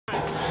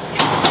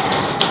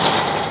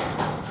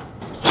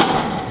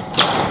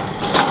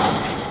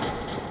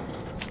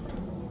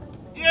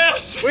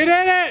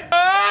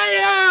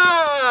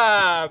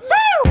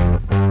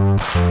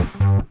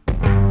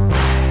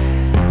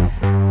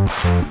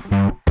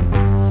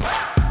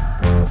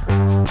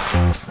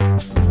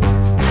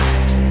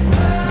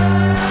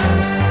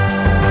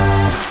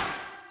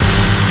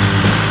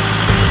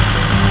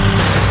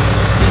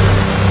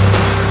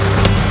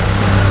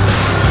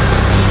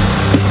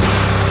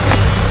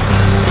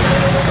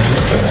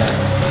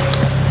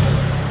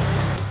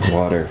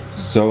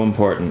So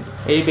important.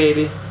 Hey,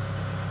 baby.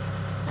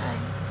 Hi.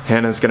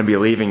 Hannah's gonna be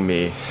leaving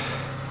me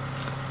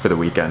for the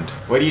weekend.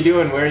 What are you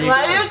doing? Where are you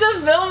Why going? do you have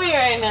to film me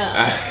right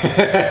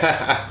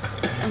now?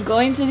 I'm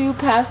going to do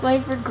past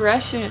life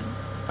regression.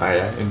 Oh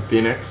yeah, in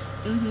Phoenix?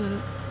 Mm-hmm.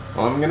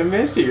 Well, I'm gonna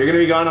miss you. You're gonna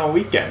be gone all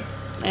weekend.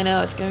 I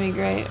know, it's gonna be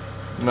great.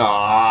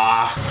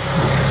 Aww.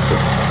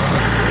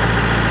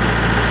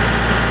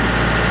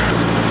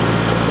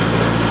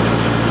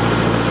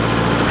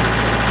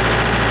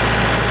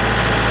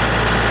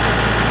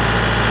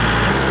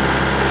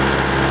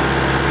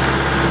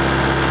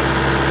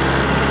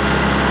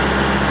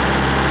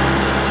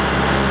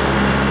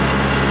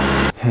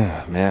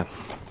 Man,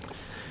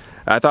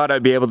 I thought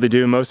I'd be able to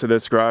do most of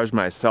this garage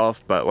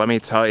myself, but let me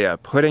tell you,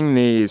 putting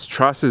these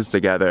trusses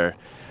together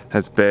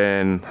has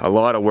been a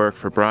lot of work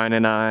for Brian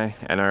and I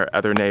and our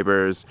other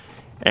neighbors,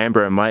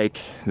 Amber and Mike.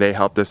 They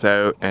helped us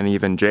out, and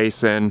even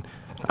Jason,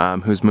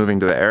 who's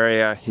moving to the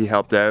area, he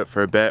helped out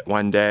for a bit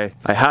one day.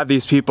 I have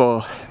these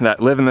people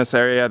that live in this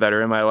area that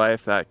are in my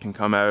life that can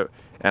come out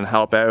and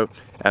help out,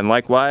 and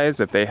likewise,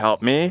 if they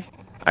help me,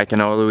 I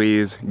can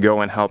always go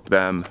and help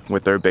them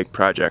with their big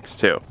projects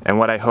too. And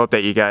what I hope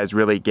that you guys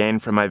really gain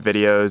from my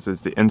videos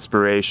is the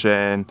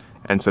inspiration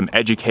and some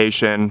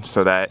education,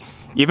 so that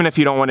even if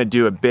you don't want to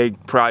do a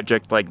big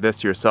project like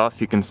this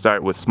yourself, you can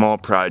start with small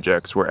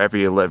projects wherever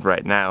you live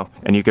right now,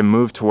 and you can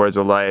move towards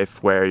a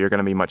life where you're going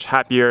to be much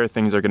happier,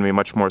 things are going to be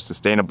much more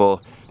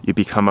sustainable, you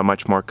become a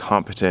much more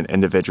competent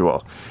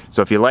individual.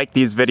 So if you like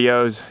these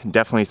videos,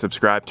 definitely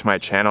subscribe to my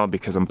channel,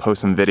 because I'm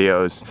posting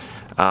videos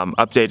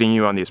updating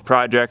you on these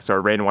projects, our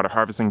rainwater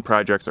harvesting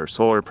projects, our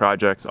solar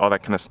projects, all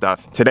that kind of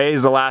stuff. Today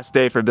is the last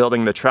day for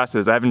building the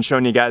trusses. I haven't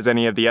shown you guys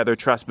any of the other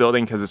truss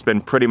building because it's been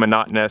pretty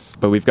monotonous,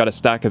 but we've got a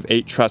stack of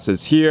 8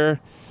 trusses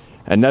here,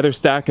 another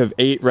stack of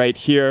 8 right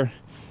here,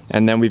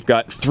 and then we've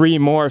got 3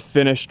 more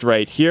finished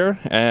right here,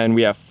 and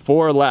we have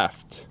 4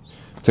 left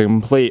to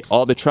complete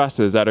all the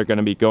trusses that are going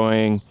to be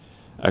going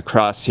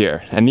across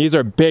here. And these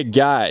are big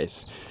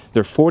guys.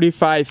 They're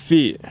 45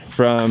 feet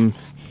from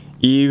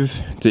eave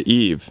to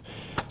eave.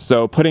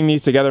 So putting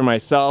these together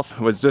myself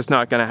was just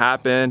not gonna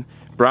happen.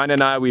 Brian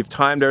and I, we've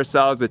timed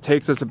ourselves. It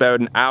takes us about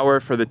an hour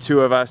for the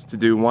 2 of us to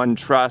do 1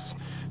 truss.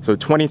 So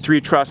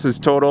 23 trusses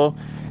total.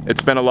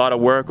 It's been a lot of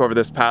work over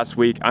this past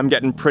week. I'm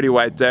getting pretty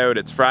wiped out.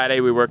 It's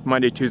Friday, we worked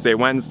Monday, Tuesday,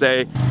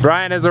 Wednesday.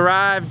 Brian has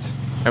arrived,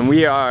 and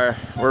we're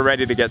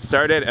ready to get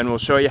started, and we'll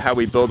show you how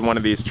we build one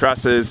of these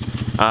trusses.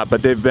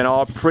 But they've been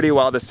all pretty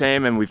well the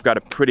same, and we've got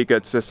a pretty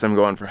good system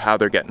going for how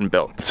they're getting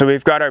built. So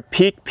we've got our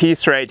peak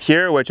piece right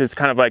here, which is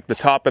kind of like the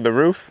top of the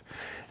roof.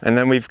 And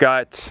then we've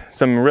got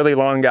some really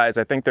long guys.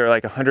 I think they're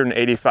like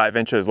 185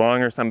 inches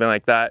long or something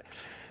like that.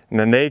 And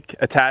then they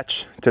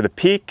attach to the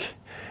peak,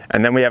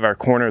 and then we have our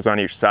corners on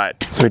each side.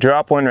 So we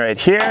drop one right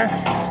here,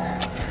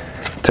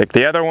 take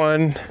the other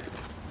one,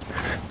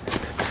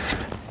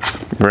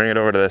 bring it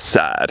over to this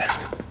side.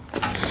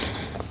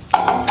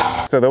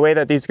 So the way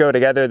that these go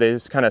together, they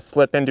just kind of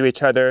slip into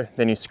each other,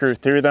 then you screw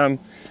through them.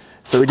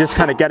 So we just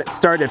kind of get it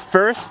started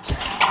first.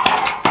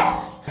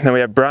 And then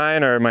we have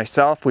Brian or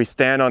myself, we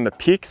stand on the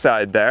peak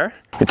side there.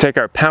 We take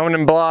our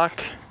pounding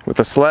block with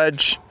a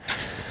sledge,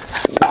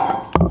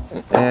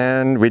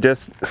 and we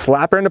just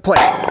slap her into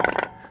place.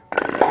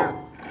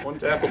 1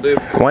 tap will do.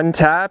 1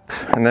 tap,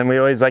 and then we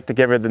always like to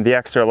give her the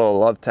extra little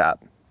love tap.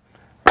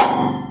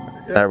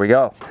 There we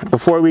go.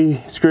 Before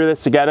we screw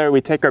this together, we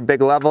take our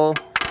big level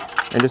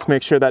and just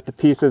make sure that the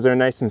pieces are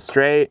nice and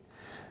straight.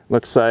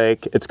 Looks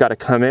like it's got to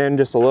come in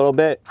just a little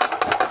bit.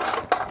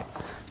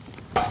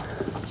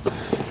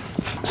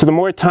 So the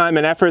more time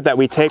and effort that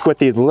we take with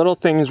these little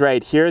things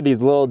right here,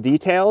 these little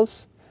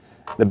details,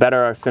 the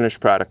better our finished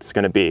product is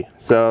going to be.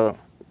 So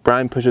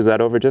Brian pushes that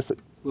over just,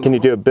 can you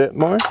do a bit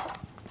more?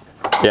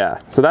 Yeah,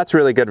 so that's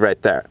really good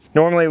right there.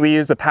 Normally we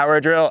use a power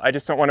drill. I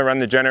just don't want to run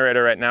the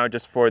generator right now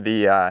just for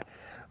the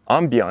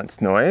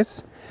ambiance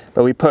noise.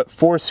 But we put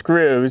 4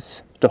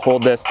 screws to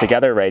hold this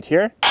together right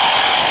here.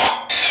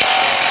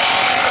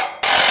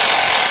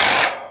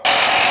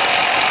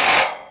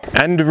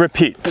 And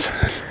repeat.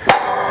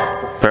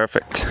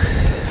 Perfect.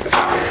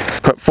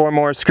 Put 4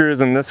 more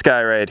screws in this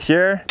guy right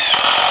here.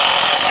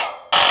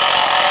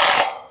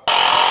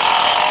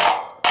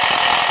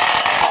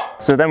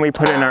 So then we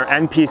put in our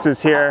end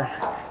pieces here,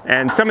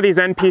 and some of these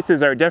end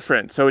pieces are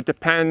different, so it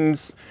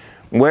depends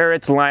where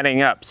it's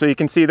lining up. So you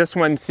can see this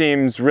one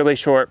seems really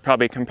short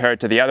probably compared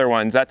to the other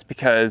ones. That's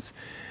because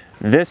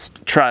this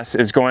truss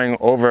is going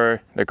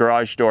over the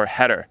garage door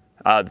header,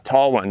 the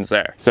tall ones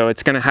there. So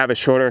it's gonna have a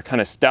shorter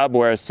kind of stub,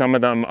 whereas some of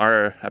them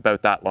are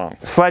about that long.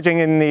 Sledging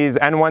in these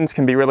end ones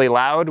can be really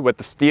loud with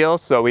the steel,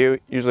 so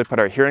we usually put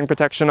our hearing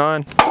protection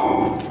on.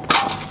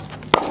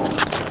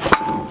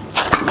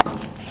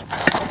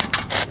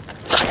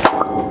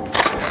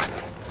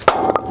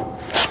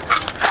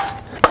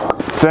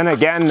 So then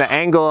again, the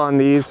angle on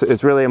these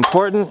is really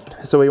important.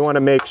 So we want to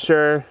make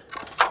sure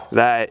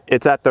that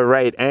it's at the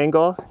right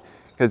angle,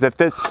 because if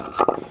this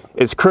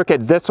is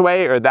crooked this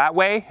way or that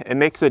way, it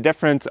makes a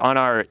difference on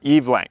our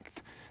eave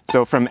length.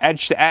 So from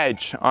edge to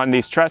edge on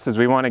these trusses,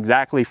 we want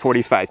exactly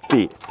 45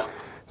 feet.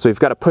 So we've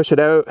got to push it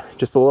out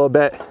just a little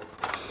bit.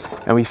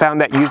 And we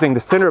found that using the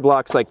cinder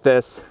blocks like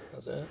this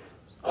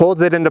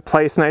holds it into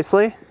place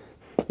nicely.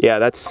 Yeah,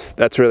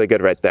 that's really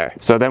good right there.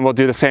 So then we'll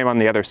do the same on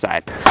the other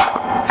side.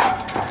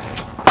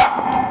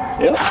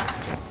 Yep.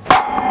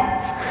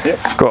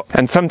 Cool.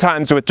 And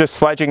sometimes with just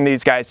sledging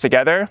these guys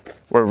together,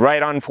 we're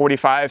right on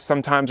 45.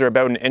 Sometimes we're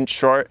about an inch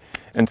short.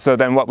 And so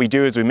then what we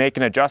do is we make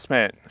an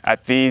adjustment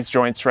at these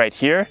joints right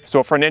here. So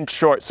if we're an inch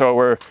short, so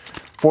we're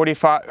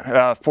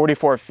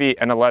 44 feet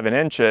and 11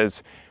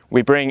 inches,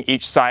 we bring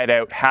each side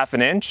out half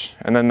an inch,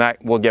 and then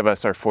that will give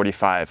us our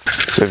 45.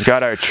 So we've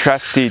got our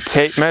trusty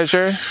tape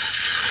measure,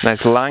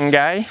 nice long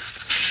guy.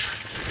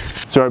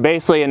 So we're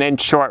basically an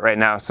inch short right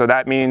now. So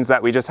that means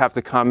that we just have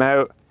to come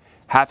out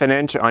half an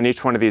inch on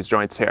each one of these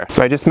joints here.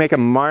 So I just make a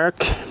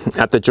mark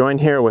at the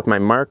joint here with my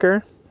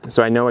marker,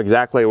 so I know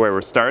exactly where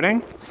we're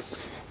starting.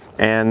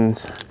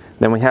 And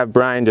then we have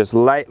Brian just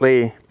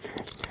lightly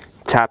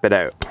tap it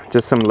out,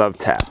 just some love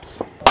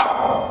taps.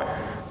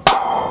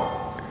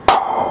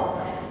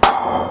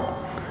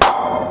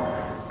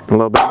 A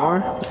little bit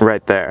more,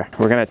 right there.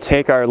 We're gonna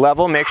take our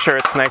level, make sure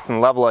it's nice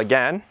and level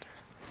again,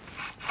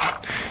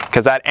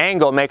 because that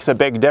angle makes a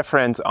big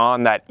difference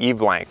on that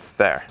eve length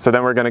there. So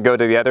then we're gonna go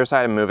to the other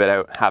side and move it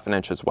out half an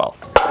inch as well.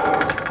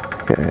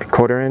 Okay,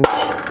 1/4 inch,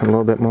 a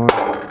little bit more,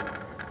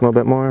 a little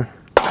bit more.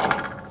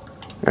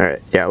 All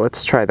right, yeah,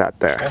 let's try that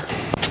there.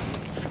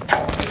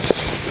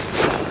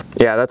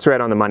 Yeah, that's right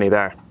on the money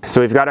there.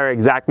 So we've got our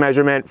exact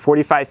measurement,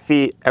 45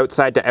 feet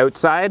outside to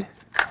outside,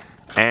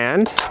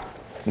 and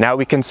now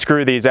we can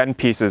screw these end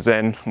pieces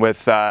in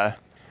with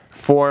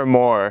 4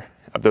 more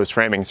of those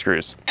framing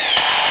screws.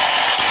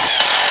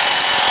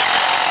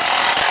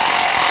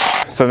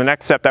 So the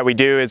next step that we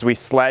do is we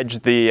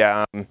sledge the,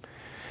 I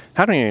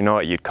don't even know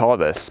what you'd call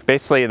this.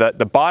 Basically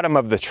the bottom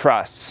of the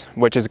truss,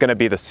 which is gonna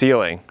be the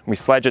ceiling, we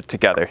sledge it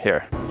together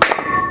here.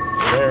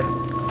 There.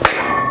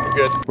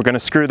 You're good. We're gonna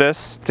screw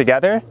this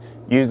together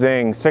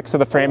using 6 of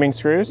the framing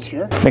screws.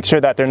 Sure. Make sure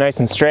that they're nice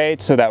and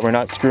straight so that we're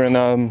not screwing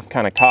them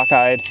kind of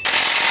cockeyed.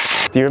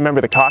 Do you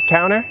remember the cock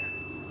counter?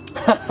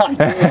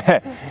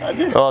 I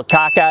do. A little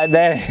cockeyed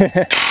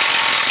there.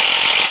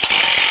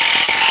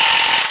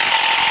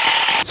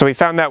 So we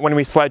found that when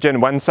we sledge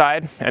in one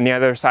side and the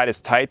other side is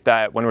tight,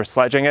 that when we're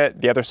sledging it,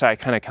 the other side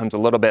kind of comes a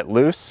little bit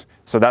loose.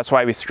 So that's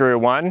why we screw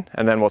one,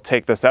 and then we'll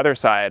take this other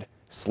side,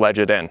 sledge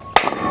it in.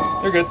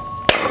 You're good.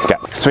 Okay,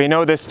 so we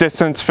know this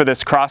distance for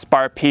this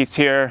crossbar piece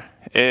here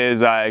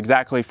is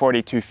exactly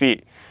 42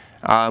 feet.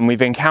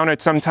 We've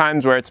encountered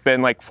sometimes where it's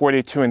been like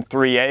 42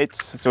 3/8,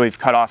 so we've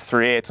cut off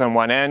 3/8 on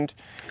one end.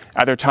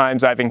 Other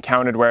times I've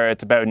encountered where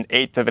it's about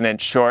 1/8 of an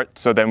inch short,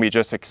 so then we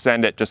just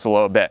extend it just a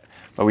little bit.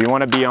 But we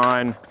want to be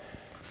on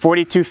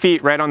 42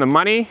 feet right on the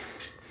money.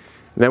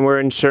 Then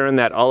we're ensuring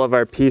that all of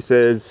our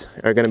pieces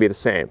are going to be the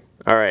same.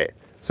 All right,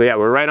 so yeah,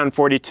 we're right on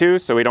 42,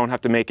 so we don't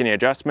have to make any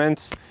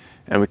adjustments,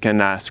 and we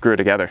can screw it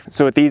together.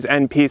 So with these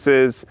end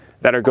pieces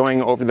that are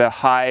going over the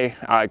high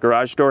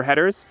garage door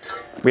headers,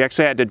 we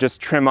actually had to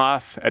just trim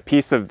off a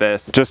piece of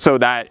this just so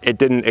that it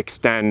didn't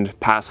extend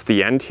past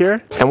the end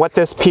here. And what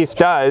this piece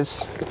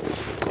does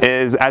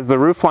is, as the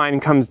roof line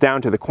comes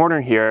down to the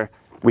corner here,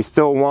 we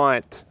still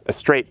want a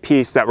straight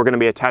piece that we're going to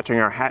be attaching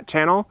our hat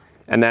channel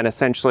and then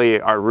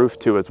essentially our roof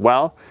to as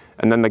well.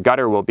 And then the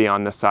gutter will be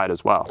on this side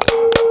as well.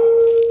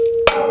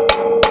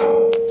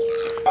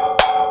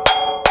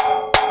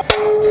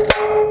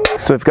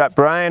 So we've got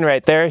Brian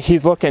right there.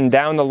 He's looking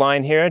down the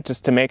line here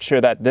just to make sure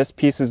that this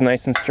piece is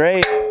nice and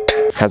straight.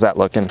 How's that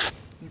looking?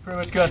 You pretty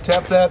much got to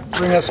tap that,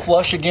 bring us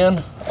flush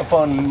again up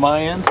on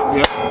my end.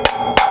 Yep.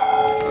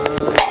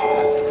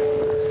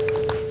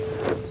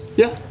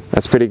 Yeah.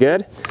 That's pretty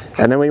good.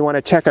 And then we want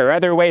to check our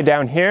other way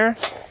down here.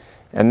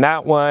 And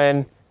that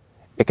one,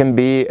 it can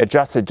be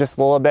adjusted just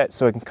a little bit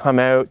so it can come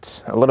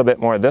out a little bit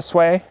more this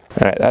way.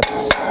 All right,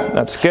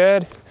 that's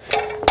good.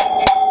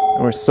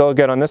 And we're still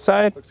good on this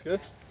side. Looks good.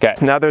 Okay,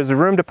 now there's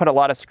room to put a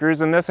lot of screws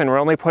in this, and we're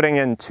only putting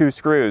in 2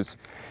 screws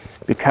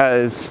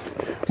because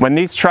when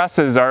these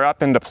trusses are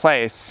up into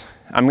place,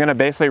 I'm gonna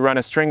basically run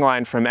a string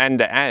line from end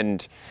to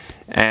end,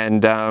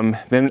 and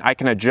then I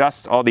can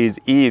adjust all these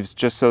eaves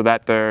just so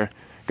that they're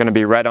gonna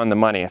be right on the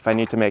money if I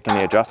need to make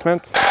any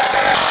adjustments.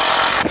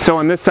 So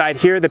on this side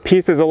here, the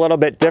piece is a little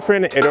bit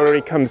different. It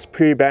already comes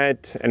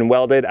pre-bent and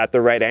welded at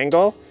the right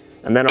angle.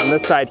 And then on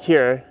this side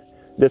here,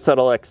 this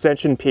little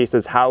extension piece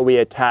is how we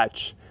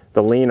attach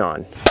the lean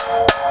on.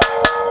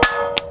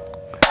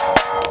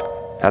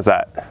 How's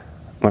that?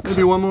 Looks.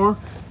 Maybe one more.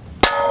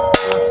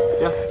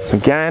 Yeah. So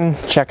again,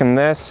 checking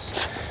this.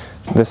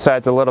 This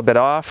side's a little bit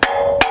off.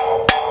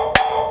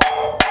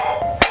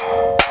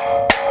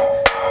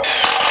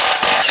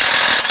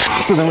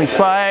 So then we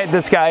slide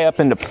this guy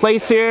up into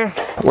place here.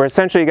 We're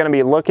essentially going to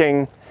be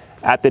looking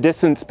at the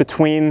distance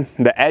between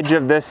the edge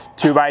of this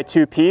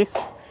 2x2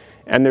 piece,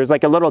 and there's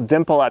like a little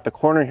dimple at the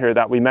corner here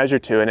that we measure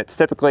to, and it's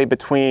typically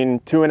between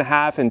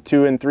 2.5 and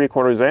 2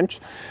 3/4 inch.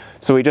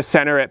 So we just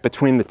center it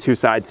between the 2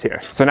 sides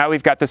here. So now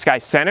we've got this guy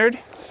centered.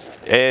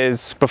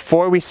 Is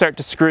before we start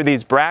to screw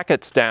these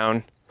brackets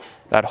down,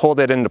 that hold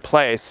it into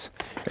place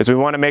is we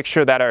want to make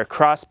sure that our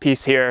cross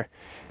piece here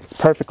is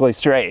perfectly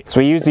straight. So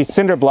we use these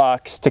cinder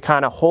blocks to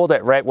kind of hold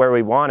it right where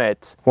we want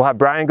it. We'll have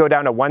Brian go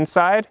down to one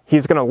side.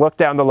 He's going to look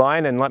down the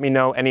line and let me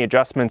know any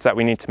adjustments that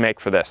we need to make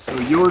for this. So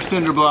your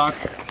cinder block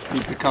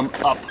needs to come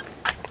up.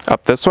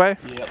 Up this way?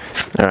 Yep.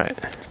 All right.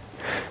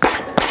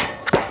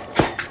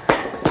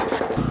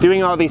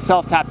 Doing all these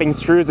self-tapping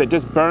screws, it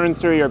just burns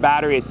through your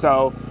battery.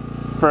 So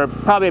for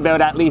probably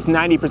about at least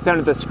 90%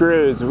 of the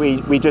screws,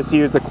 we just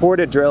use a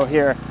corded drill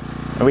here.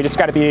 And we just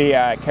got to be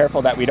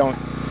careful that we don't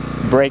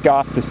break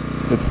off the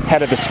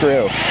head of the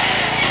screw.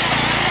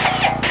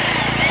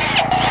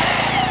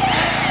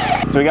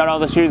 So we got all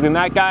the screws in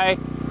that guy.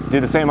 Do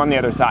the same on the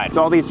other side.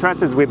 So all these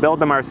trusses, we build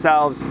them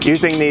ourselves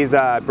using these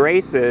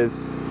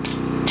braces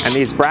and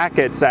these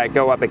brackets that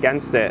go up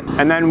against it.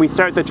 And then we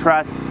start the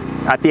truss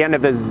at the end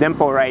of this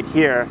dimple right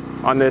here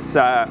on this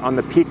on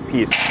the peak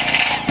piece.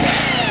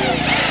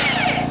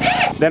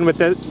 Then with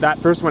that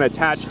first one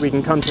attached, we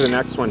can come to the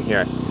next one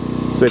here.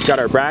 So we've got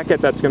our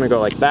bracket that's going to go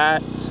like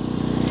that.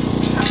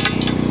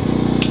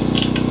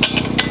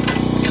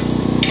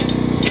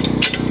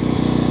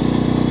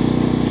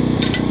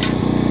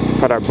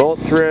 Put our bolt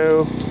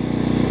through.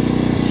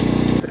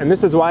 And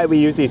this is why we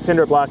use these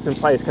cinder blocks in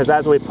place, because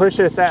as we push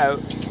this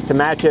out to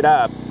match it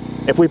up,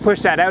 if we push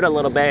that out a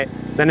little bit,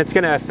 then it's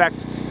going to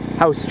affect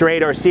how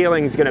straight our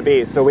ceiling is going to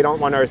be. So we don't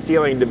want our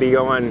ceiling to be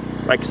going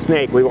like a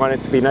snake. We want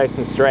it to be nice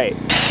and straight.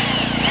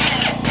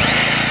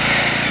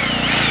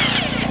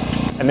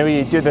 And then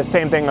we do the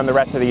same thing on the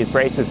rest of these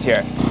braces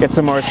here. Get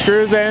some more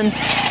screws in.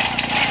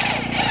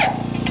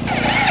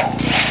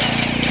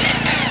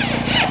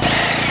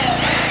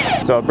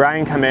 So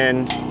Brian come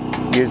in,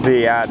 use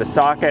the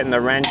socket and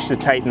the wrench to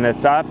tighten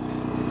this up,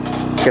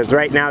 because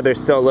right now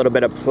there's still a little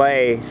bit of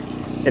play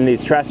in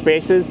these truss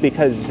spaces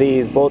because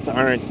these bolts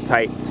aren't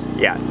tight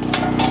yet.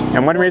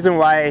 And one reason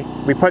why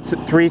we put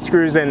 3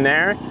 screws in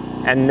there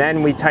and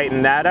then we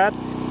tighten that up,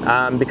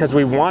 because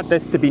we want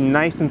this to be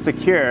nice and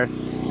secure,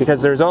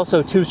 because there's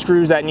also 2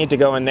 screws that need to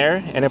go in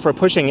there. And if we're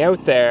pushing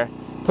out there,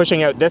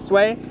 pushing out this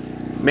way,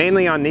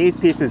 mainly on these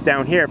pieces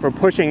down here, if we're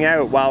pushing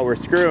out while we're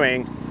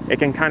screwing, it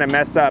can kind of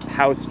mess up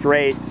how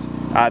straight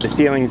the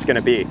ceiling is going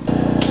to be.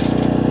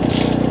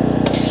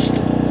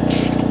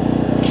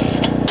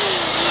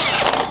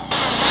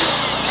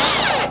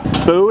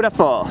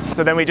 Beautiful.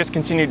 So then we just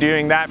continue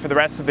doing that for the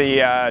rest of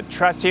the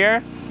truss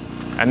here,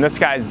 and this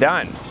guy's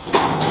done.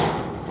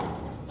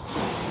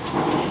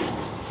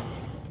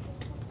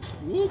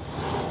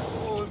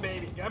 Oh,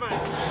 baby, come on.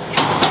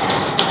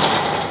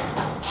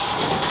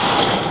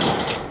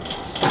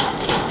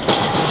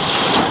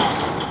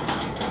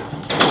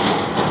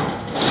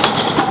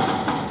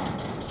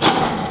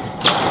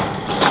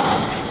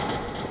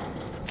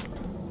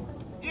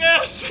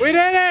 Yes! We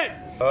did it!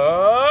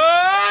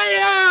 Oh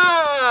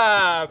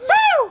yeah!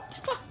 Woo!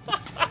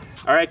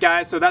 All right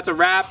guys, so that's a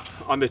wrap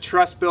on the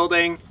truss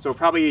building. So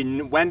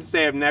probably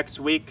Wednesday of next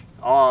week,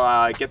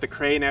 I'll get the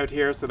crane out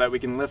here so that we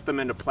can lift them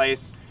into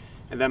place.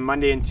 And then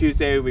Monday and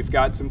Tuesday, we've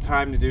got some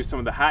time to do some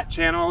of the hat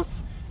channels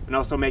and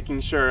also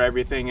making sure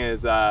everything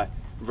is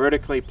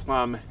vertically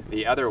plumb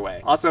the other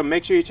way. Also,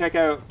 make sure you check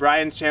out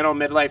Brian's channel,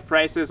 Midlife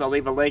Prices. I'll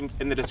leave a link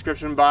in the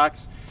description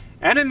box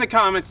and in the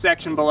comments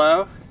section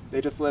below. They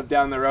just live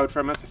down the road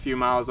from us a few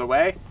miles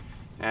away,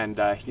 and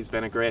he's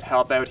been a great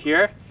help out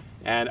here.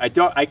 And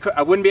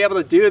I wouldn't be able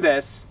to do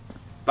this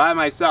by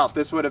myself.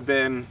 This would have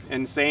been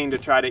insane to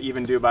try to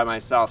even do by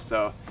myself.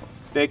 So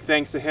big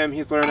thanks to him.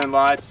 He's learning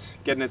lots,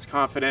 getting his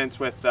confidence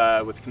with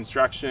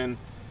construction,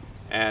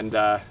 and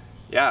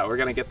yeah, we're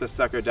gonna get this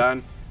sucker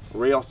done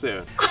real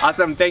soon.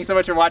 Awesome, thanks so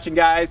much for watching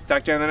guys.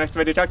 Talk to you in the next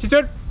video. Talk to you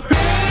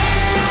soon.